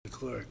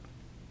clerk.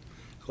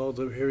 Call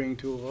the hearing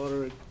to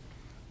order at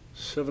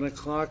 7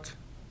 o'clock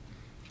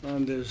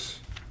on this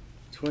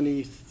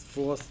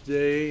 24th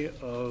day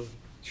of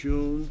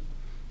June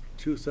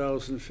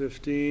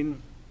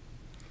 2015,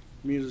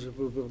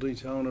 Municipal Building,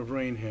 Town of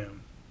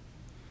Raynham.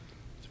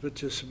 The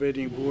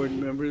participating board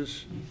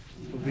members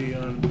will be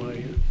on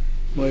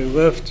my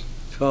left,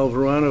 Carl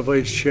Verano,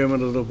 Vice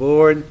Chairman of the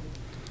Board,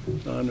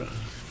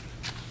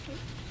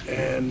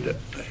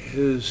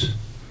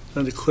 and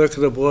the clerk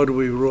of the board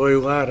will be Roy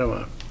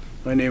Latimer.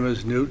 My name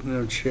is Newton,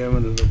 I'm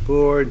Chairman of the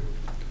Board.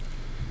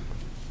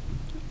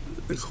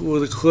 Will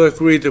the clerk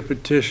read the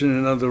petition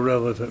and other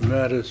relevant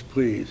matters,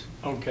 please?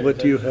 Okay. What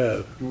do you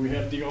have? Do we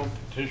have the old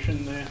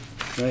petition there?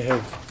 I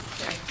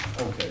have.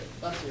 Okay.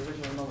 That's the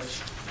original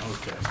notice.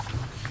 Okay.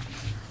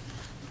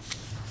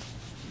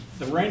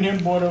 The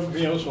Raynham Board of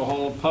Appeals will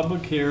hold a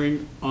public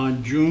hearing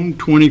on June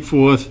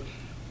 24th,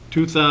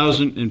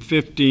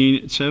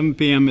 2015 at 7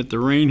 p.m. at the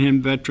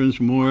Raynham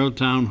Veterans Memorial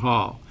Town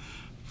Hall,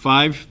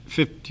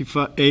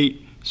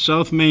 558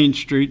 South Main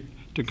Street,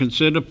 to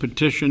consider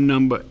petition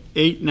number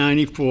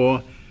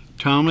 894,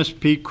 Thomas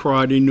P.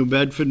 Crotty, New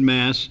Bedford,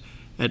 Mass.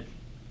 Let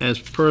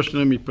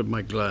me put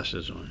my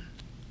glasses on.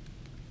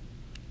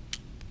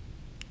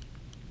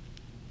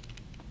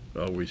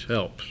 Always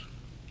helps.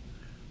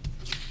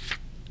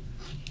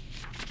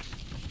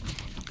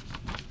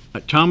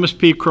 Thomas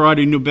P.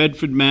 Crotty, New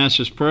Bedford, Mass.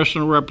 as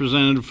personal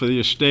representative for the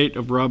estate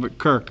of Robert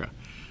Kirker.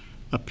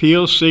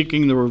 Appeal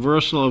seeking the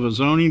reversal of a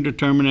zoning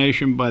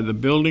determination by the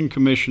building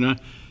commissioner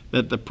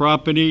that the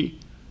property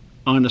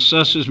on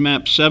Assessors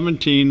Map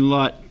 17,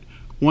 Lot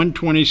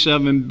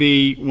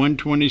 127B,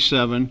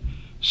 127,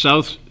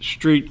 South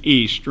Street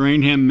East,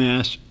 Raynham,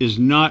 Mass. is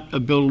not a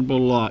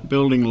buildable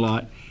building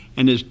lot,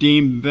 and is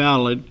deemed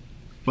valid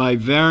by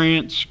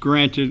variance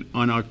granted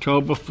on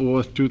October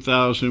 4th,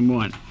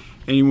 2001.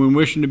 Anyone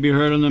wishing to be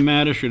heard on the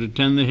matter should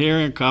attend the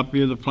hearing. A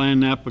copy of the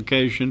plan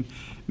application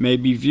may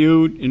be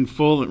viewed in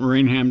full at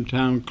Raynham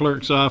Town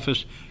Clerk's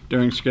office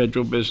during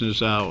scheduled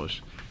business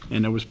hours.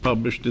 And it was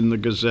published in the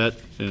Gazette,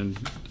 and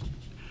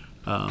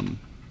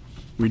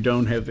we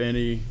don't have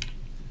any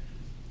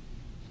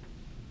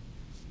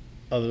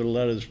other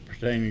letters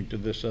pertaining to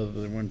this other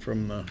than one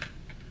from the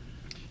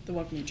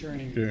one from the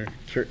attorney.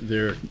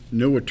 their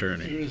new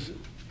attorney. There is,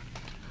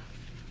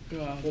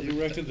 for the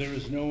record, there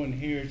is no one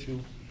here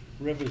to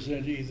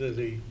represent either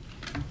the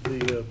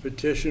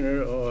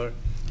petitioner or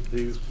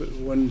the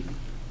one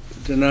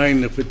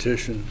denying the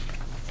petition.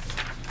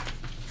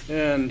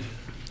 And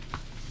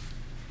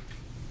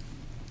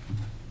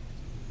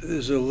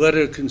there's a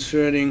letter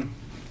concerning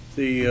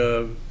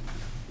the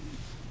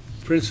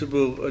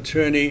principal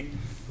attorney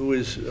who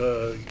is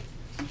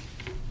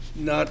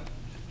not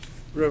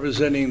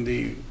representing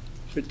the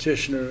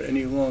petitioner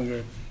any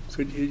longer.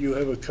 Could you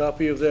have a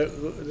copy of that?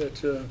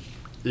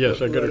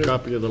 Yes, I got a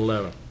copy of the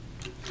letter.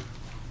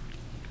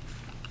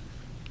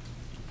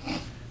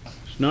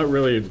 It's not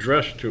really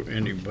addressed to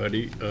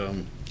anybody. No,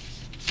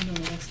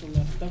 that's the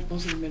letter.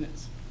 Those are the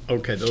minutes.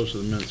 Okay, those are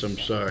the minutes, I'm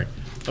sorry.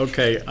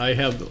 Okay, I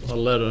have a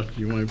letter.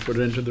 You want to put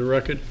it into the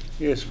record?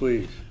 Yes,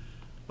 please.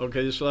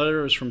 Okay, this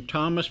letter is from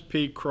Thomas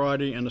P.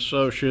 Crotty and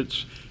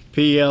Associates,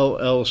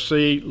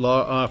 PLLC,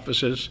 Law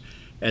Offices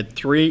at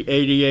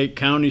 388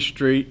 County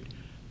Street,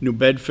 New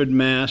Bedford,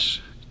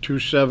 Mass.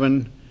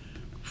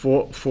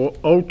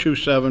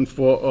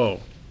 02740.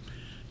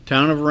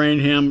 Town of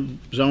Raynham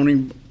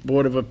Zoning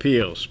Board of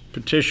Appeals.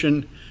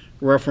 Petition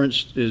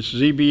referenced is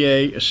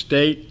ZBA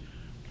Estate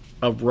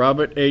of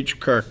Robert H.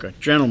 Kirker.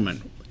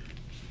 Gentlemen,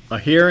 a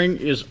hearing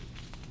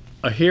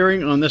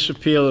on this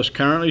appeal is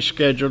currently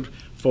scheduled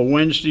for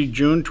Wednesday,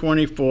 June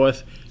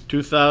 24th,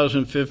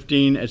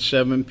 2015 at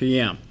 7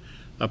 p.m.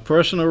 A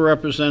personal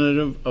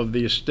representative of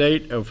the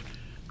estate of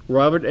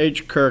Robert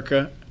H.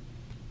 Kirker,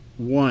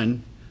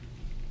 1,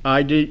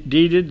 I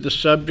deeded the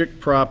subject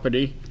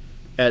property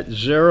at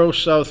 0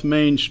 South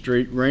Main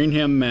Street,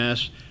 Raynham,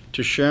 Mass.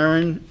 to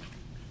Sharon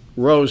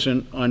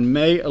Rosen on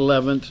May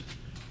 11th,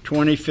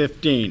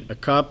 2015. A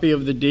copy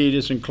of the deed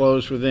is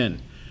enclosed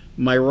within.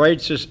 My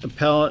rights as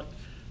appellate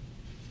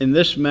in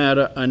this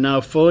matter are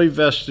now fully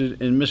vested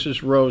in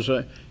Mrs.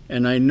 Rosen,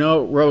 and I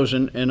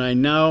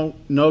now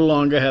no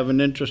longer have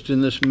an interest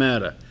in this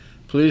matter.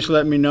 Please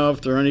let me know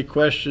if there are any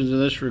questions in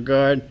this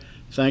regard.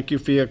 Thank you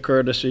for your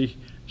courtesy.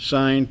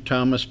 Signed,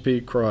 Thomas P.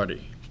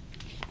 Crotty.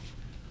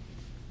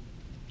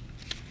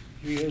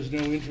 He has no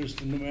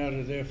interest in the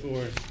matter,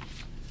 therefore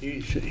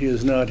he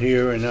is not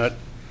here and not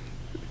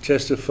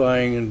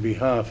testifying in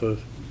behalf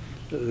of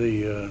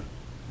the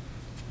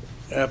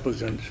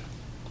applicant.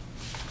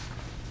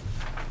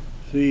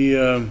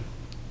 In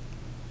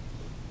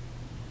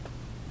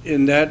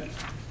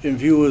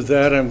view of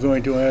that, I'm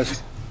going to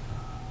ask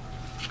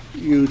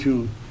you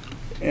to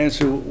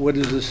answer what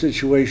is the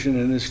situation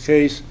in this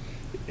case.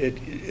 It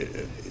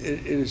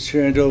is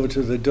turned over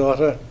to the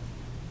daughter.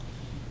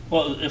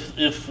 Well,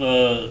 if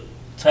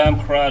Tom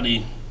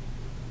Crotty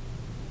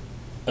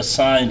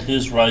assigned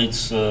his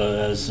rights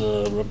as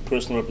a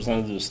personal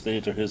representative of the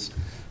state, or his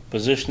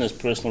position as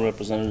personal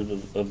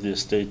representative of the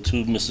estate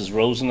to Mrs.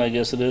 Rosen, I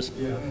guess it is,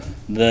 Yeah.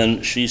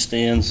 then she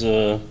stands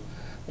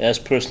as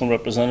personal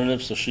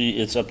representative, so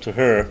it's up to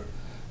her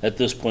at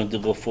this point to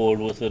go forward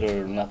with it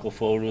or not go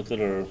forward with it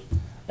or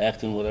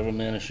act in whatever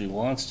manner she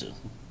wants to.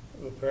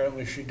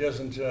 Apparently, she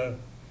doesn't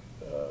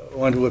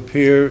want to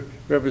appear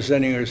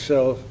representing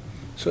herself,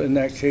 so in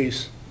that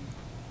case,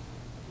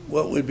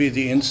 what would be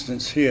the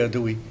instance here?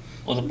 Do we,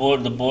 Well,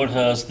 the board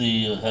has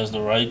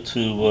the right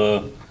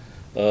to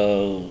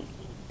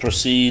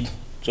proceed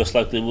just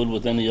like they would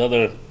with any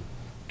other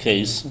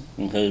case.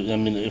 Okay, I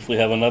mean, if we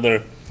have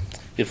another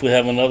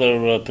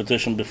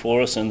petition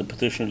before us and the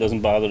petitioner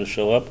doesn't bother to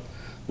show up,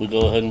 we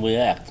go ahead and we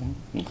act.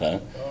 Okay,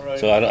 all right?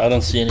 so I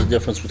don't see any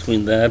difference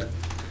between that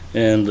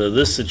and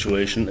this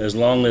situation, as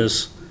long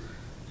as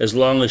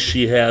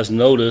she has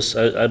notice.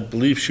 I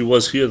believe she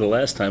was here the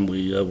last time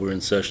we were in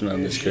session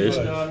on this Yes, she case.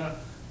 was.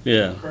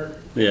 Yeah,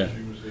 yeah.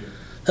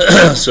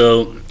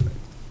 So,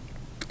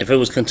 if it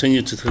was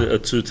continued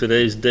to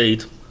today's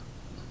date,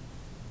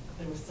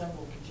 There were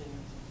several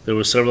continuances. there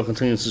were several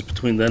continuances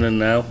between then and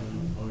now?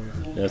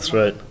 That's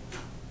right.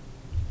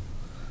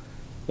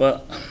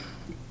 Well,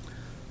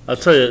 I'll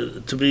tell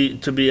you, to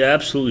be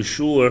absolutely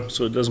sure,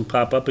 so it doesn't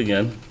pop up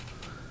again,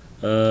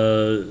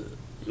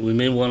 we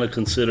may want to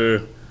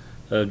consider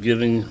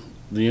giving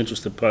the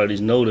interested parties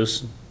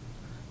notice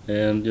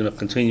and,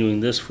 continuing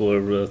this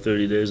for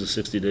 30 days or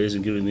 60 days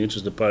and giving the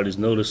interested parties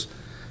notice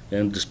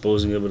and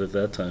disposing of it at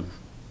that time.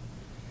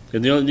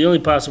 And the only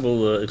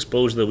possible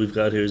exposure that we've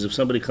got here is if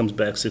somebody comes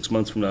back 6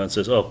 months from now and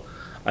says, oh,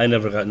 I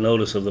never got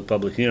notice of the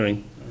public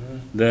hearing,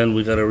 then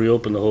we got to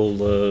reopen the whole,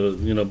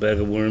 bag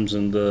of worms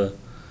and, do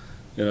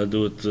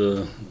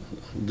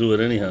it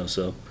anyhow.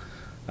 So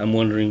I'm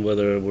wondering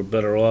whether we're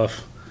better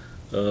off,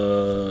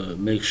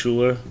 make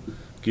sure,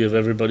 give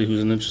everybody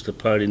who's an interested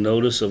party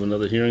notice of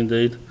another hearing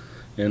date,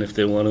 and if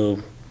they want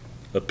to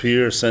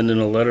appear, send in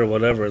a letter,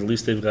 whatever, at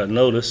least they've got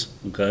notice,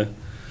 okay?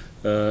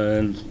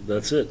 And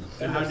that's it.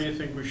 And how do you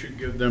think we should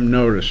give them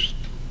notice?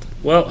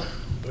 Well,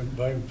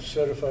 By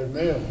certified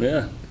mail.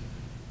 yeah.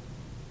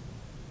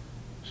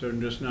 So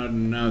just not an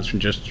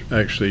announcement, just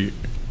actually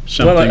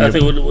something. Well, I that-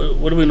 think,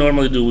 what do we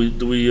normally do?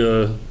 Do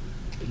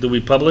we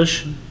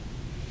publish?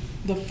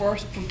 The for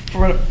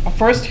a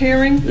first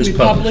hearing, Is we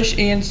published. publish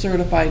and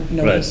certified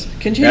notice. Right.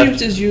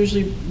 Continuance is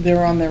usually,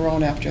 they're on their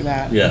own after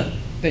that. Yeah,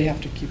 They have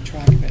to keep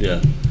track of it.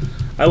 yeah.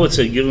 I would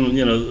say give them,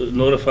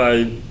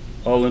 notify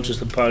all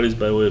interested parties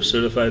by way of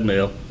certified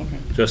mail, Okay.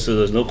 just so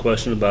there's no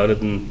question about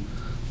it, and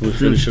we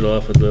finish it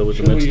off with the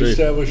Should next we date.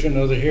 establish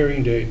another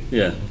hearing date?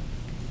 Yeah.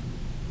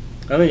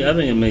 I think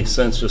it makes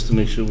sense just to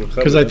make sure we're covered.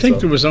 Because I that's think all.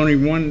 there was only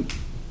one,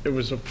 it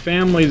was a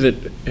family that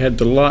had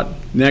the lot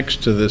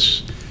next to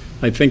this.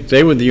 I think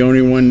they were the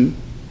only one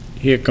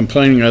here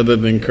complaining other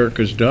than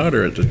Kirker's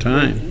daughter at the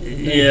time.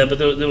 Yeah, but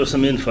there was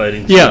some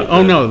infighting. Yeah, too,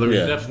 oh no, there was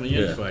yeah, definitely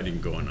yeah,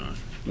 infighting going on.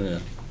 Yeah.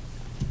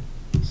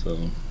 So,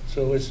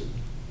 So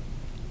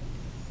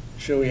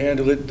shall we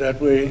handle it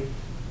that way?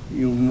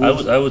 You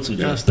I would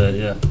suggest that,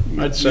 yeah.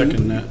 I'd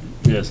second that.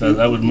 Yes,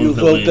 I would move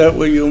that You we. vote that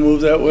way, you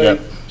move that way? Yeah.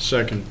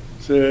 Second.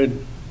 Third.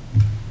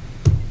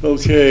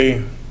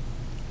 Okay,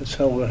 that's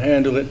how we'll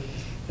handle it,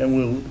 and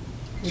we'll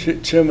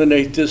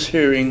terminate this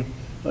hearing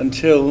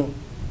until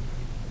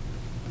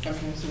Okay,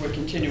 so we're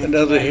continuing.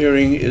 another tonight.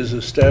 hearing is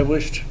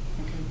established,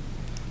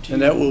 Okay.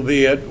 and that will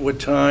be at what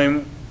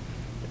time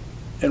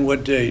and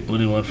what date? What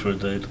do you want for a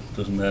date?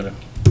 Doesn't matter.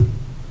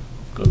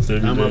 Go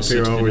 30 I'm up days,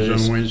 here 60 always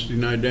days. on Wednesday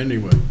night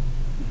anyway.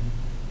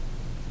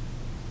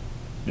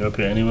 You're up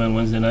here anyway on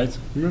Wednesday nights?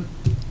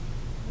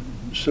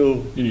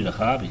 So, You need a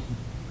hobby.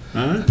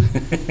 Huh?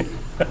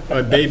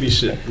 I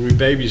babysit, we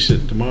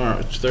babysit tomorrow,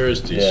 it's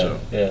Thursday, so.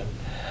 Yeah.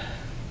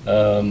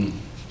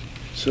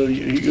 so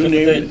you Pick a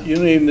name, date. you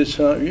name the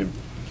time,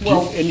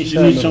 Well, any You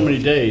time. need of so the many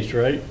month. days,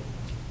 right?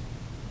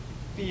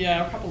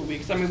 yeah, a couple of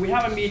weeks. I mean, we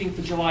have a meeting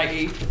for July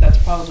 8th, but that's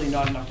probably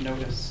not enough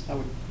notice.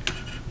 Do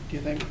you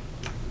think?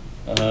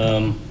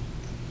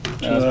 That's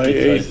July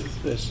pretty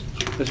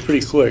 8th, that's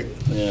pretty quick.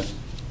 tight. Yeah.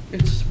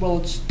 It's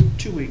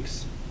 2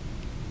 weeks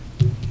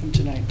from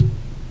tonight.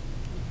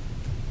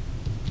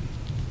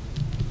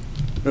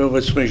 Well,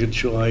 let's make it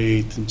July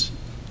 8th.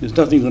 There's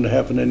nothing going to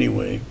happen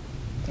anyway,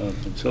 Okay.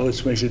 so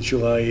let's make it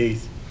July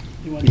 8th.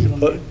 You want We to can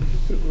do it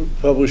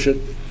publish it.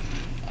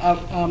 I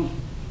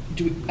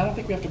don't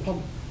think we have to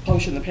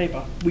publish it in the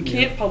paper. We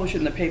can't publish it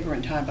in the paper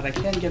in time, but I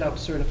can get out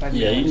certified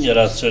Yeah, you can mailings. get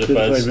out certified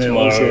Certified mail,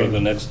 tomorrow okay. or the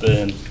next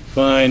day, and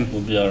Fine.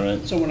 we'll be all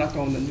right. So we're not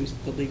going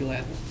the legal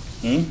ad.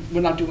 Hmm?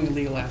 We're not doing a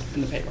legal ad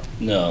in the paper.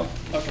 No.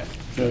 Okay.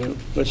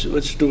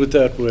 Let's do it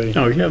that way.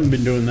 No, you haven't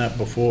been doing that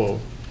before,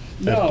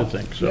 I have to No,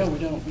 think, no, so. we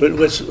don't. But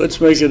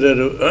let's make it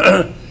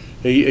at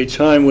a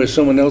time where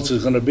someone else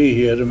is going to be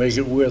here to make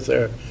it worth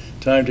their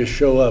time to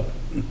show up.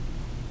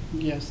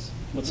 Yes.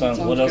 What That else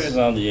sounds is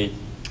good. on the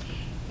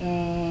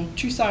 8th?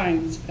 2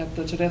 signs at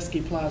the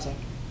Tedeschi Plaza.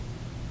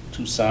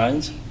 2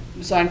 signs?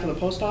 A sign for the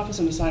post office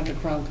and a sign for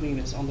Crown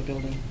Cleaners on the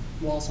building,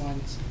 wall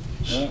signs.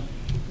 Yeah.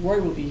 Roy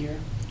will be here.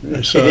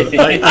 So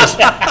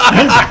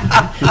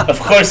Of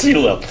course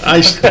you will.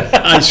 I've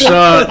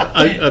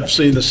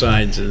seen the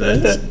signs, and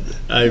that's,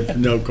 I have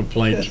no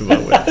complaints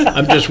about it.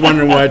 I'm just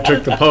wondering why it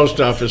took the post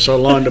office so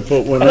long to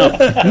put one up.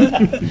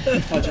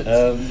 Budgets,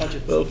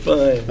 budgets, Well,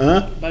 fine.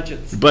 Huh?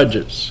 budgets.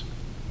 Budgets.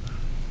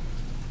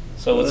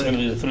 So it's gonna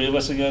be the three of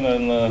us again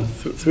on,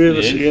 Three of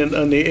us The again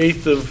on the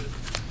 8th of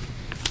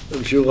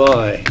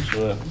July.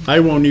 sure. I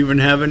won't even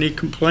have any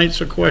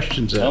complaints or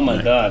questions that Oh, my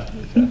night. God.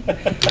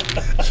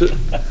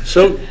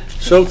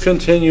 So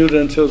continued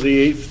until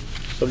the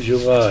 8th of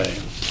July.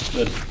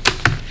 Good.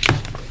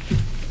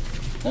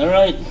 All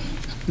right.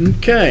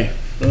 Okay.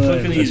 All right.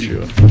 Quick and easy.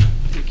 Sure.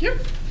 Thank you.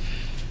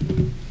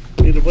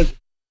 Need a bunch